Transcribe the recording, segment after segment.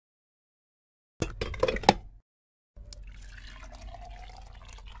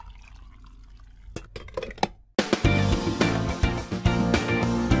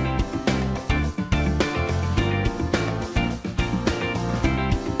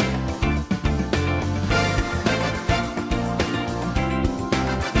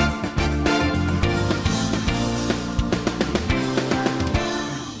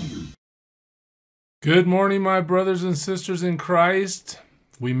Good morning, my brothers and sisters in Christ.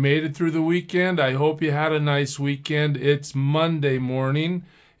 We made it through the weekend. I hope you had a nice weekend. It's Monday morning.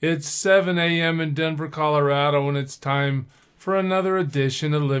 It's 7 a.m. in Denver, Colorado, and it's time for another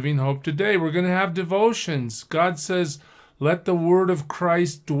edition of Living Hope Today. We're going to have devotions. God says, let the word of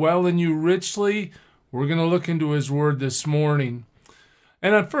Christ dwell in you richly. We're going to look into his word this morning.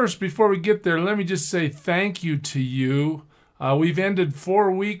 And at first, before we get there, let me just say thank you to you. We've ended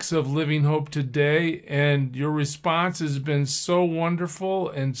 4 weeks of Living Hope Today, and your response has been so wonderful,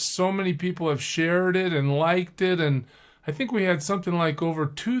 and so many people have shared it and liked it, and I think we had something like over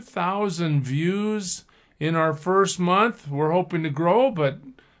 2,000 views in our first month. We're hoping to grow, but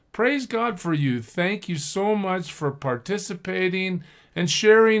praise God for you. Thank you so much for participating and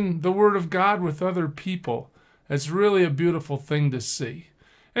sharing the Word of God with other people. It's really a beautiful thing to see.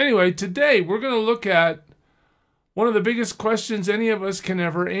 Anyway, today we're going to look at one of the biggest questions any of us can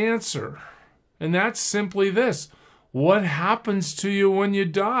ever answer. And that's simply this: what happens to you when you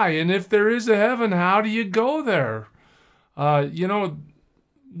die? And if there is a heaven, how do you go there?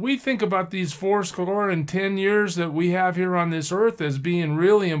 We think about these 80 years that we have here on this earth as being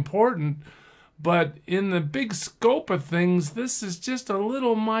really important. But in the big scope of things, this is just a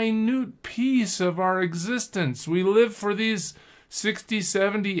little minute piece of our existence. We live for these 60,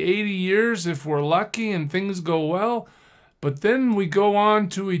 70, 80 years if we're lucky and things go well. But then we go on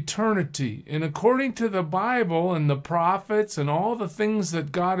to eternity. And according to the Bible and the prophets and all the things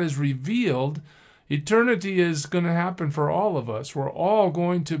that God has revealed, eternity is going to happen for all of us. We're all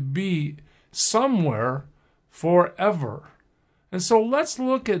going to be somewhere forever. And so let's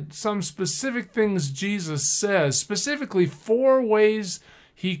look at some specific things Jesus says, specifically 4 ways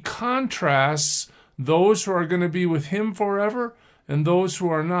he contrasts those who are going to be with him forever and those who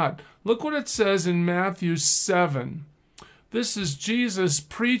are not. Look what it says in Matthew 7. This is Jesus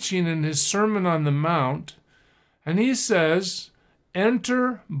preaching in his Sermon on the Mount, and he says,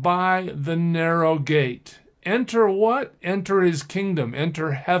 enter by the narrow gate. Enter what? Enter his kingdom.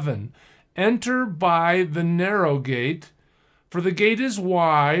 Enter heaven. Enter by the narrow gate, for the gate is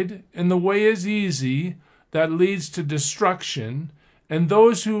wide and the way is easy that leads to destruction, and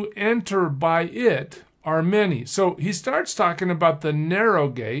those who enter by it are many. So he starts talking about the narrow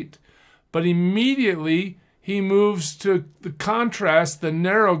gate, but immediately he moves to contrast the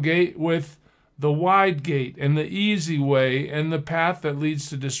narrow gate with the wide gate and the easy way and the path that leads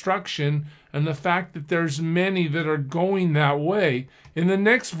to destruction, and the fact that there's many that are going that way. In the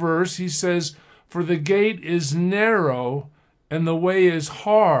next verse, he says, for the gate is narrow and the way is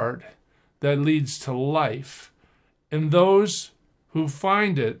hard that leads to life, and those who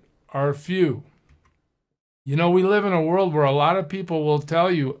find it are few. You know, we live in a world where a lot of people will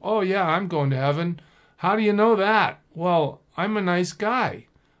tell you, oh yeah, I'm going to heaven. How do you know that? Well, I'm a nice guy.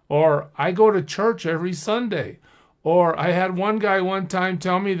 Or I go to church every Sunday. Or I had one guy one time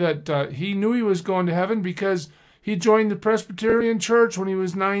tell me that he knew he was going to heaven because he joined the Presbyterian church when he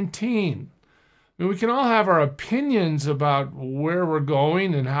was 19. I mean, we can all have our opinions about where we're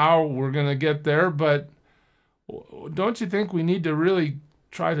going and how we're going to get there, but don't you think we need to really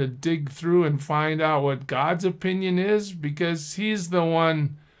try to dig through and find out what God's opinion is? Because he's the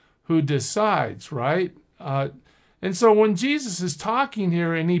one who decides, right? And so when Jesus is talking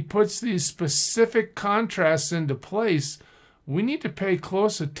here and he puts these specific contrasts into place, we need to pay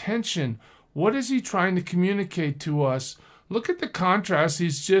close attention. What is he trying to communicate to us? Look at the contrast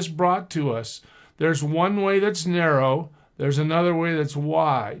he's just brought to us. There's one way that's narrow. There's another way that's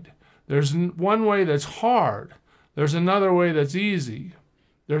wide. There's one way that's hard. There's another way that's easy.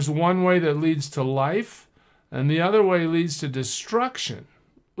 There's one way that leads to life, and the other way leads to destruction.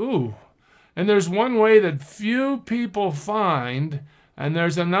 Ooh. And there's one way that few people find, and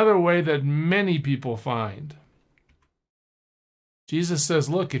there's another way that many people find. Jesus says,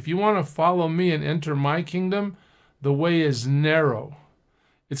 look, if you want to follow me and enter my kingdom, the way is narrow.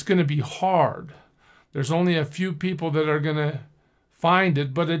 It's going to be hard. There's only a few people that are going to find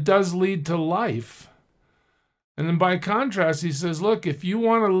it, but it does lead to life. And then by contrast, he says, look, if you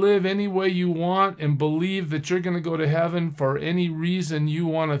want to live any way you want and believe that you're going to go to heaven for any reason you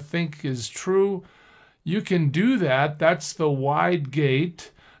want to think is true, you can do that. That's the wide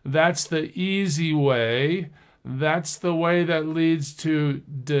gate. That's the easy way. That's the way that leads to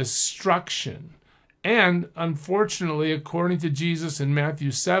destruction. And unfortunately, according to Jesus in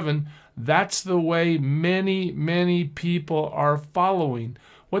Matthew 7, that's the way many, many people are following.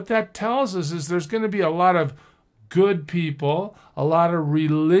 What that tells us is there's going to be a lot of good people, a lot of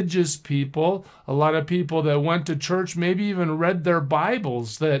religious people, a lot of people that went to church, maybe even read their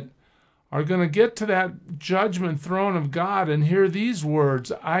Bibles, that are going to get to that judgment throne of God and hear these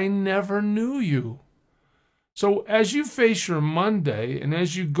words, I never knew you. So as you face your Monday and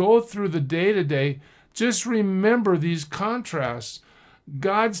as you go through the day-to-day, just remember these contrasts.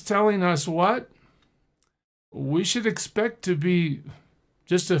 God's telling us what? We should expect to be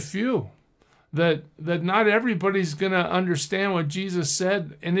just a few. That not everybody's going to understand what Jesus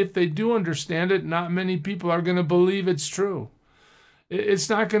said. And if they do understand it, not many people are going to believe it's true. It's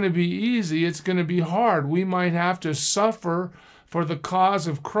not going to be easy. It's going to be hard. We might have to suffer for the cause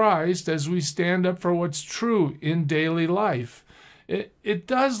of Christ as we stand up for what's true in daily life. It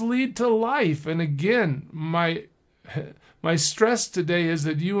does lead to life. And again, my stress today is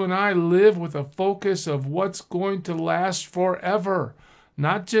that you and I live with a focus of what's going to last forever,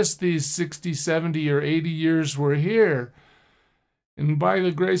 not just these 60, 70, or 80 years we're here. And by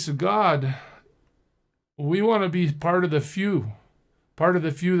the grace of God, we want to be part of the few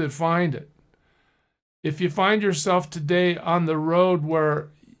that find it. If you find yourself today on the road where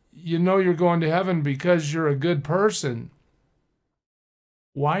you know you're going to heaven because you're a good person,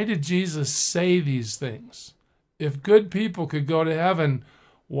 why did Jesus say these things? If good people could go to heaven,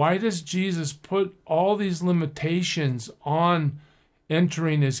 why does Jesus put all these limitations on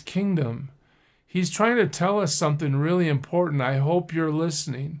entering his kingdom? He's trying to tell us something really important. I hope you're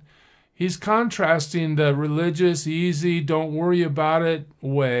listening. He's contrasting the religious, easy, don't worry about it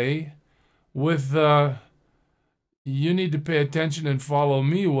way with the you need to pay attention and follow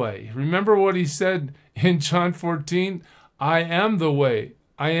me way. Remember what he said in John 14? I am the way,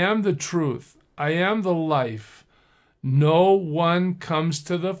 I am the truth, I am the life. No one comes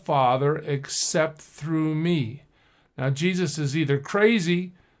to the Father except through me. Now, Jesus is either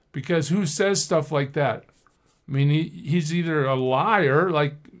crazy, because who says stuff like that? I mean, he's either a liar,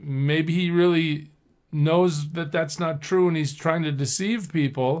 like maybe he really knows that that's not true and he's trying to deceive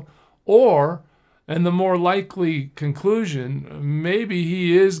people, or, and the more likely conclusion, maybe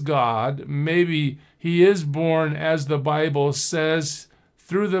he is God, maybe he is born, as the Bible says,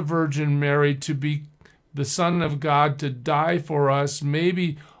 through the Virgin Mary to be the Son of God, to die for us.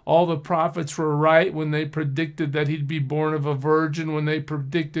 Maybe all the prophets were right when they predicted that he'd be born of a virgin, when they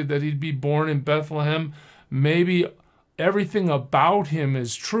predicted that he'd be born in Bethlehem. Maybe everything about him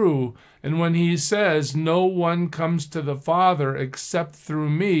is true. And when he says, no one comes to the Father except through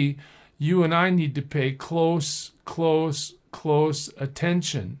me, you and I need to pay close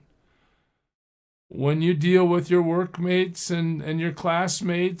attention. When you deal with your workmates and your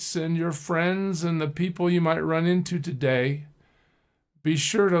classmates and your friends and the people you might run into today, be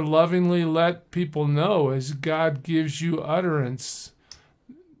sure to lovingly let people know, as God gives you utterance,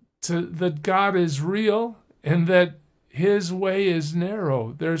 that God is real and that his way is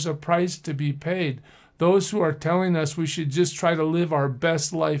narrow. There's a price to be paid. Those who are telling us we should just try to live our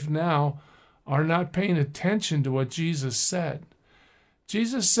best life now are not paying attention to what Jesus said.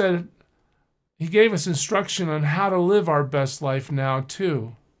 Jesus said, he gave us instruction on how to live our best life now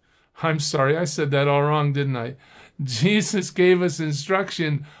too. I'm sorry, I said that all wrong, didn't I? Jesus gave us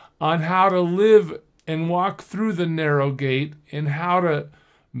instruction on how to live and walk through the narrow gate and how to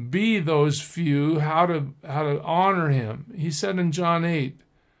be those few, how to honor him. He said in John 8,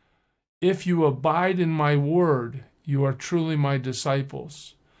 if you abide in my word, you are truly my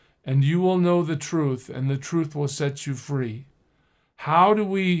disciples, and you will know the truth, and the truth will set you free. How do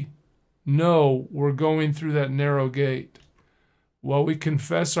we know we're going through that narrow gate? Well, we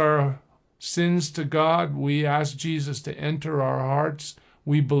confess our sins to God. We ask Jesus to enter our hearts.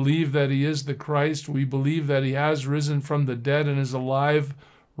 We believe that he is the Christ. We believe that he has risen from the dead and is alive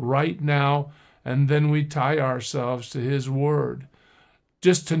right now. And then we tie ourselves to his word.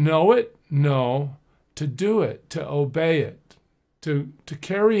 Just to know it? No. To do it, to obey it, to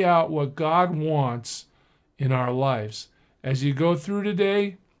carry out what God wants in our lives. As you go through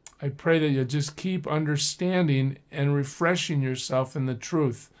today, I pray that you'll just keep understanding and refreshing yourself in the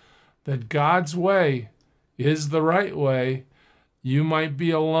truth that God's way is the right way. You might be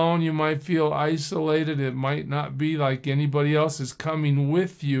alone. You might feel isolated. It might not be like anybody else is coming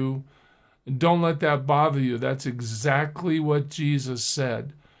with you. Don't let that bother you. That's exactly what Jesus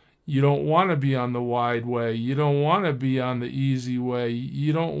said. You don't want to be on the wide way. You don't want to be on the easy way.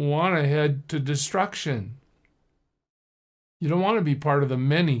 You don't want to head to destruction. You don't want to be part of the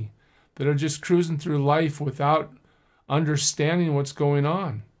many that are just cruising through life without understanding what's going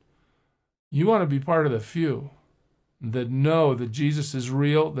on. You want to be part of the few that know that Jesus is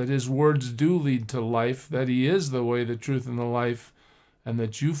real, that his words do lead to life, that he is the way, the truth, and the life, and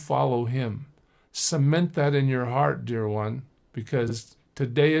that you follow him. Cement that in your heart, dear one, because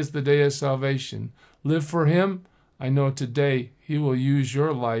today is the day of salvation. Live for him. I know today he will use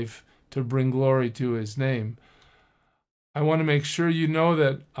your life to bring glory to his name. I want to make sure you know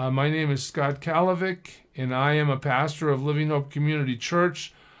that my name is Scott Kalovic, and I am a pastor of Living Hope Community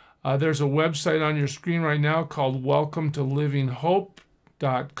Church. There's a website on your screen right now called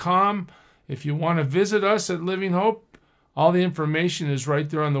welcometolivinghope.com. If you want to visit us at Living Hope, all the information is right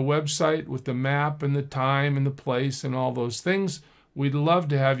there on the website with the map and the time and the place and all those things. We'd love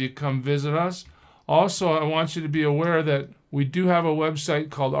to have you come visit us. Also, I want you to be aware that we do have a website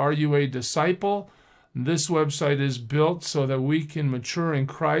called Are You a Disciple? This website is built so that we can mature in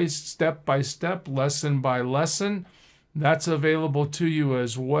Christ step by step, lesson by lesson. That's available to you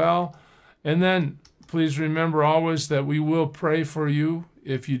as well. And then please remember always that we will pray for you.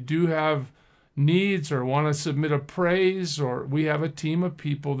 If you do have needs or want to submit a praise, or we have a team of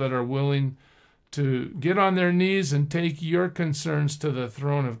people that are willing to get on their knees and take your concerns to the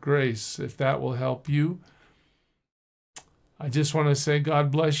throne of grace, if that will help you. I just want to say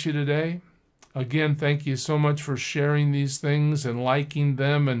God bless you today. Again, thank you so much for sharing these things and liking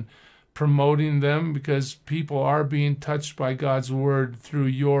them and promoting them, because people are being touched by God's word through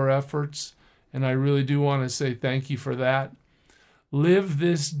your efforts. And I really do want to say thank you for that. Live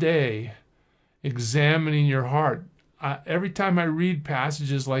this day examining your heart. Every time I read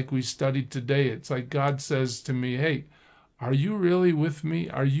passages like we studied today, it's like God says to me, hey, are you really with me?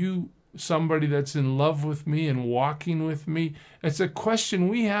 Are you somebody that's in love with me and walking with me? It's a question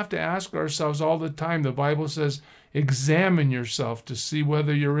we have to ask ourselves all the time. The Bible says, examine yourself to see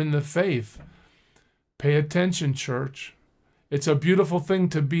whether you're in the faith. Pay attention, church. It's a beautiful thing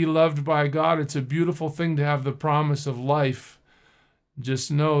to be loved by God. It's a beautiful thing to have the promise of life.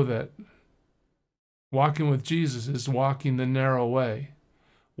 Just know that walking with Jesus is walking the narrow way.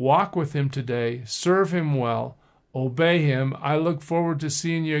 Walk with him today. Serve him well. Obey him. I look forward to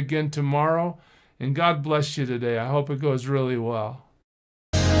seeing you again tomorrow. And God bless you today. I hope it goes really well.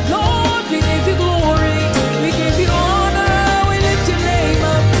 Lord, we give you glory. We give you honor.